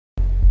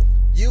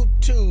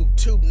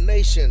Tube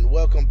Nation,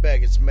 welcome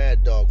back. It's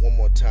Mad Dog one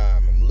more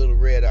time. I'm a little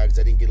red-eyed because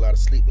I didn't get a lot of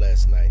sleep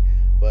last night.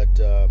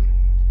 But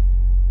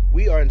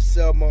we are in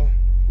Selma.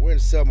 We're in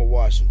Selma,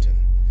 Washington.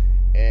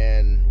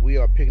 And we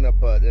are picking up,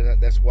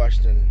 that's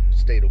Washington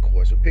State, of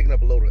course. We're picking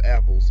up a load of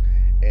apples,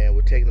 and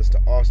we're taking us to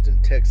Austin,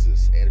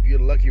 Texas. And if you're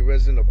a lucky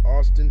resident of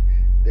Austin,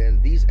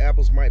 then these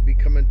apples might be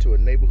coming to a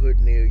neighborhood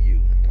near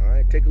you. All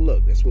right, take a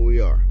look. That's where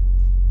we are.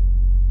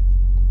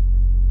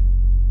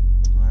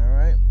 All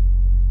right.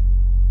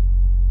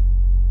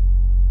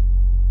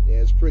 Yeah,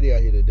 it's pretty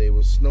out here today. It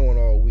was snowing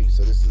all week,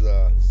 so this is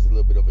a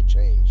little bit of a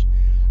change.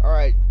 All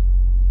right,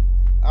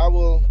 I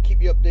will keep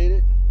you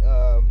updated.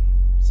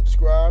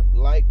 Subscribe,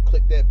 like,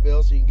 click that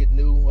bell so you can get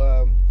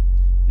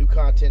new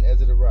content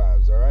as it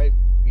arrives. All right,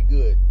 be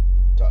good.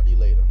 Talk to you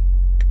later.